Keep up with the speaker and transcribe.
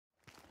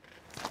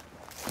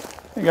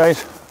Hey guys,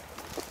 so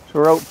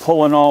we're out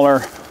pulling all our,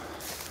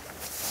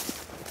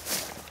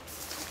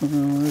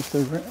 looks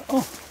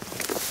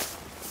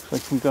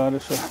like we got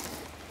us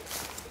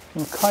a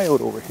little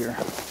coyote over here.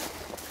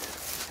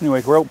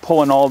 Anyways, we're out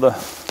pulling all the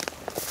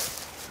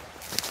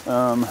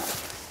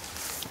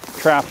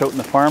traps out in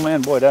the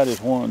farmland. Boy, that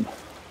is one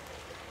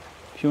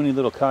puny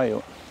little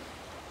coyote.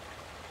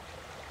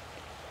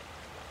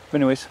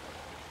 But anyways,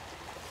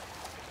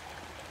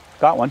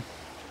 got one.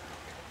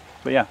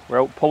 But yeah,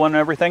 we're out pulling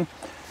everything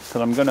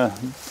because I'm gonna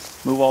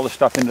move all the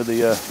stuff into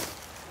the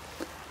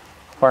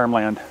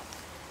farmland,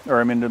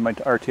 or I'm into my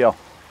RTL.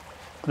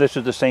 This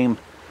is the same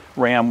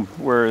ram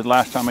where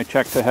last time I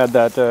checked I had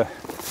that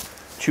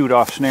chewed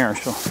off snare.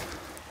 So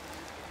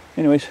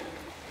anyways,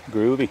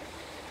 groovy.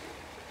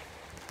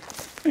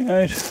 Hey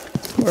guys,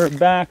 we're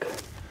back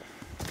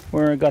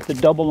where I got the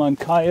double on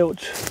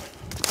coyotes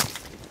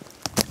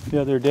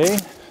the other day,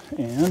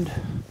 and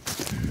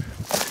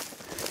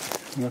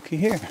looky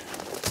here.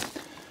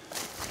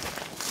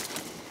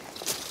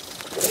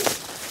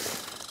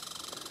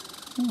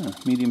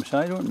 Medium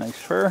sized one, nice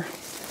fur.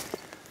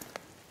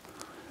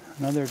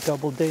 Another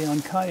double day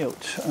on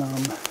coyotes.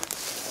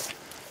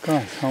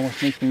 Gosh,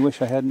 almost makes me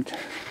wish I hadn't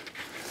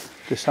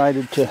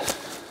decided to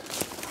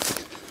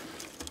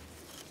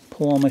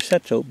pull all my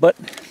sets out, but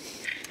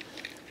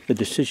the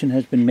decision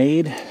has been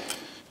made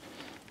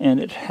and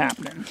it's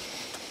happening.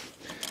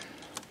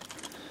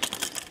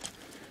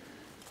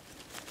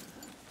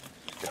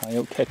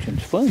 Coyote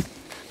catching's fun.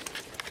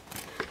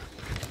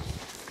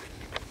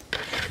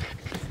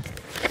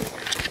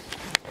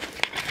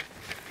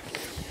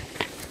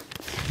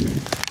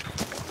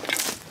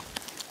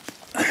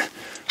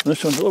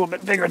 This one's a little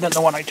bit bigger than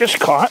the one I just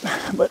caught,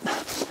 but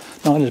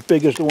not as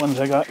big as the ones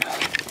I got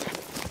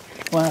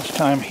last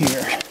time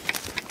here.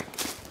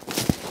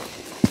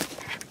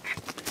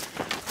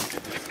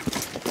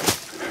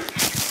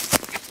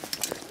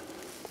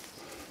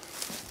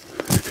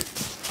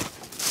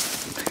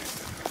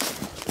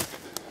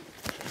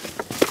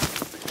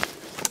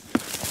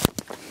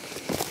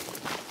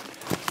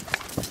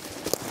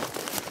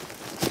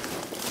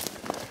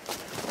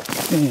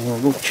 And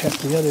we'll go check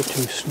the other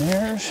two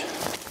snares.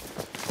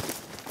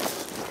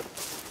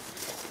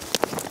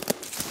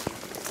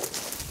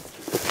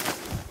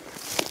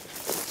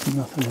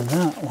 Nothing in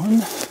that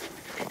one.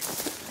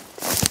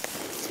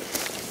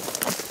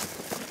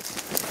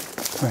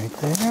 Right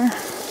there.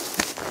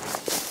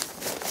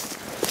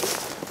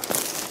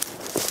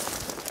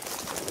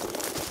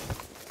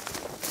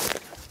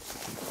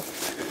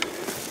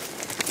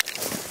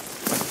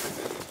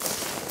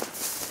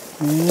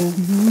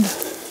 And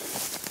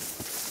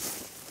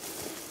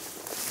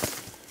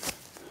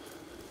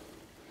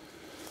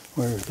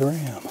where's the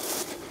ram?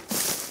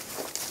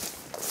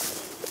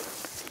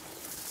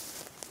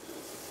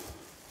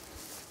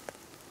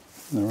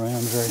 The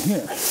ram's right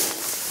here.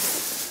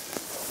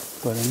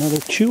 But another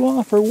chew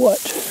off or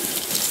what?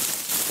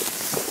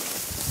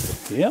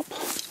 Yep.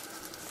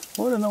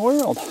 What in the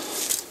world?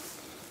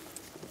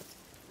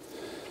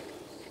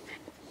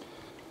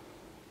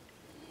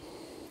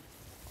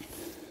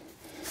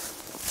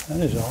 That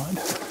is odd.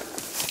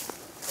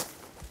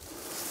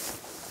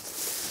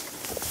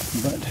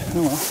 But,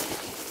 oh well.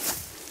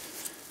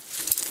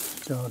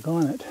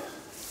 Doggone it.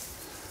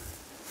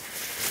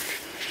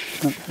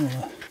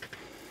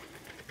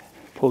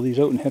 Pull these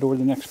out and head over to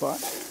the next spot.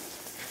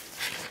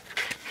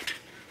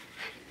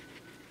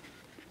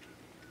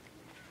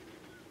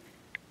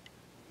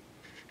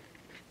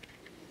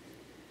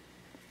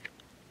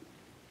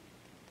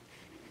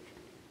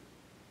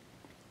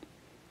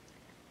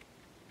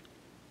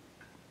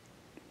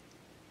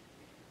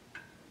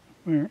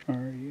 Where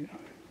are you?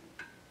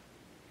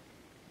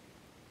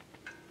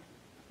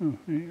 Oh,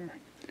 there you are.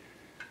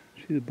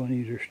 See, the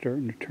bunnies are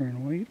starting to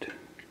turn white.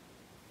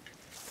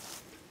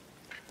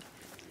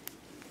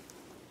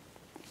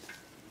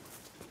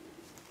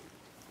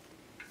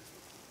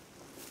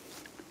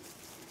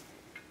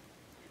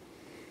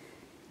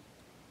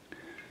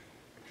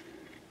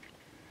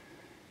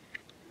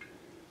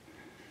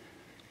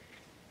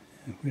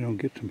 If we don't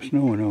get some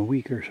snow in a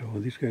week or so,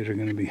 these guys are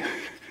going to be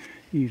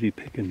easy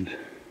pickings.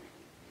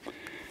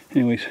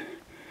 Anyways,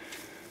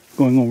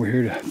 going over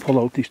here to pull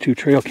out these two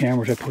trail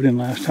cameras I put in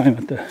last time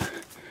at the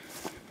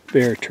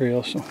bear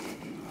trail, so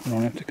I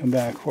don't have to come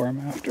back for them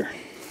after.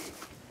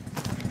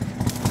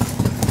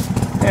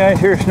 Yeah,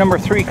 here's number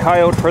 3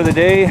 coyote for the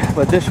day,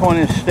 but this one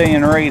is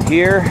staying right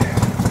here.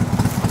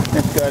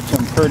 It's got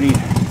some pretty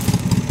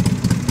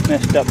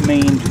messed up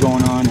manes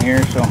going on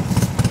here, so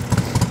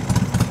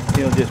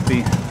he'll just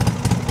be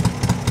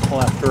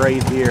left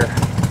right here.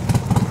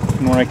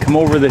 And when I come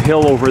over the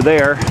hill over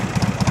there,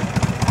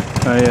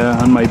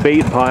 on my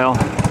bait pile,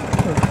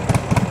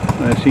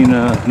 I seen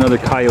another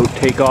coyote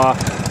take off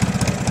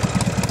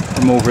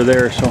from over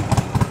there. So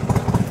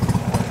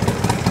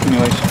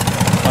anyways,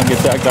 I'll get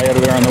that guy out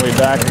of there on the way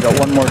back. I got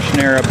one more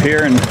snare up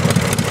here, and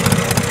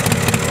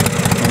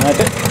that's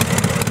it.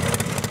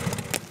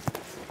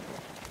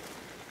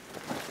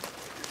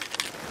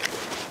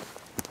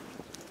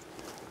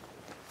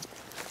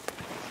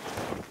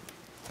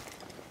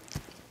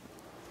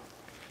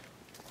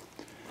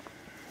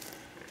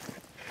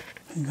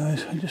 Hey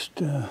guys, I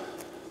just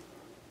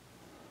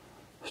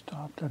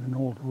stopped at an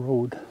old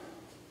road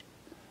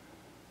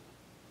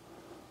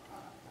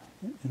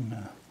right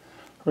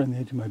on the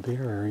edge of my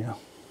bear area,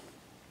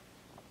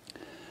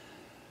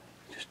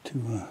 just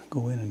to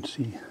go in and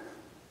see,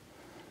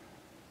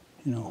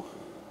 you know,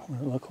 what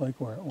it looked like,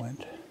 where it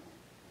went.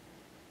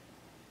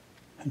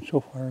 And so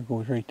far it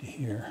goes right to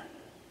here.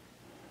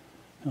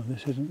 Now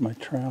this isn't my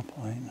trap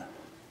line,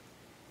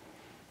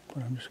 but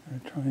I'm just going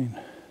to try and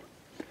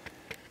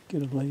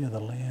get a lay of the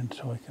land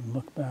so I can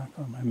look back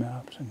on my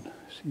maps and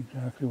see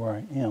exactly where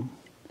I am.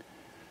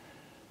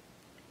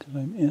 Because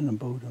I'm in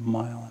about 1.5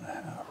 miles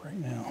right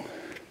now.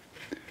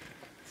 I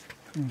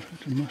don't know if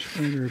it's a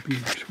muskrat or a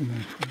beaver swimming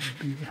in front of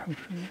the beaver house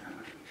there.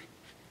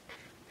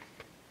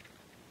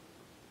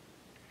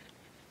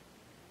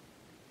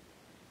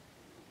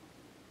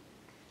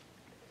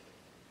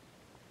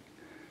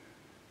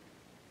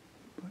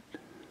 But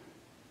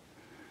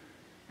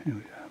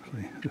anyway,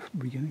 actually, the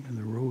beginning of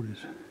the road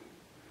is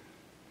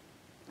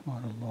a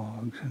lot of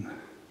logs and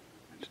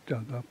it's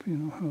dug up, you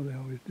know how they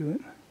always do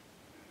it.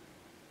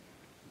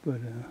 But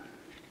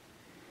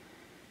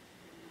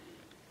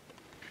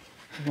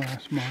the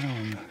last mile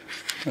and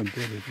a bit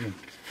has been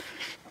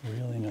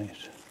really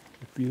nice.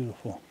 It's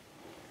beautiful.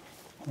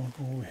 I'll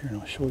go over here and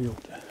I'll show you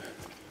what I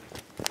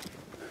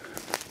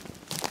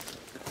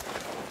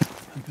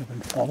think I've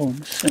been following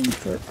this thing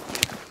for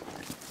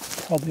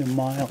probably 1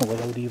 mile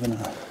without even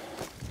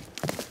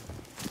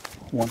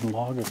one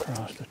log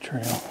across the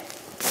trail.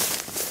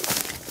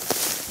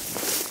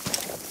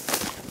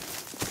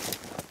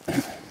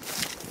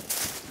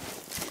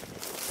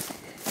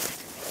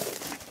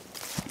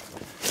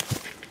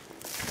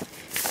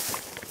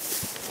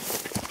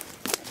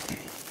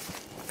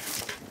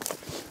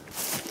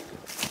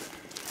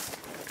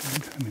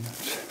 I mean,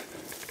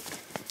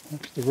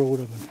 that's the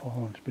road I've been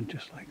following. It's been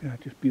just like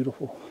that, just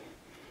beautiful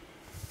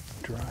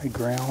dry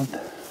ground.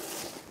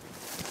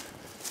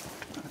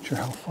 Not sure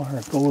how far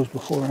it goes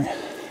before it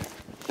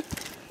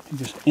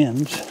just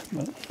ends,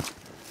 but I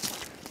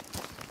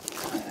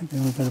think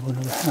I've got about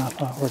another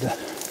half hour to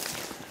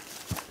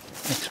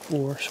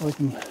explore so I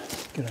can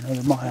get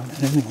another mile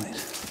in anyways.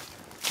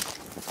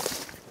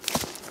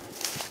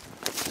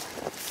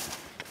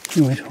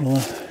 Anyways,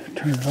 we'll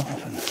turn it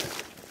off, and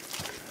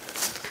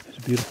it's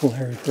a beautiful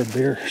area for a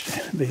bear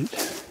bait.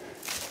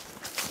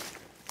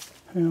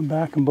 And I'm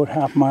back, I'm about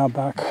half a mile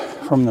back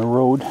from the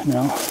road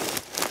now.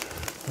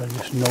 But I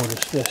just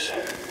noticed this.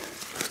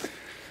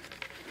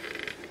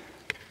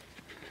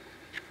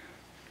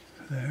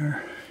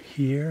 There,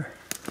 here,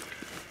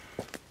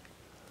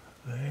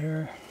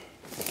 there,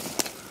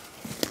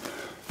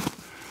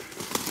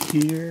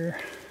 here,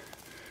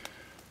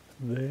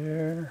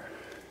 there,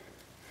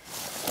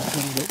 a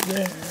little bit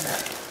there.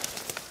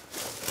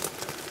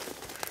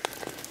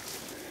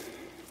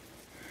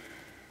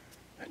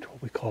 That's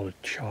what we call a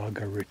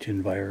chaga-rich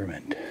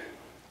environment.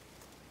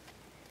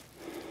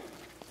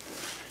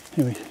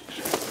 Anyway,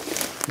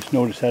 just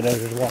noticed that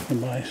as I was walking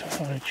by, so I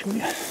thought I'd show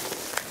you.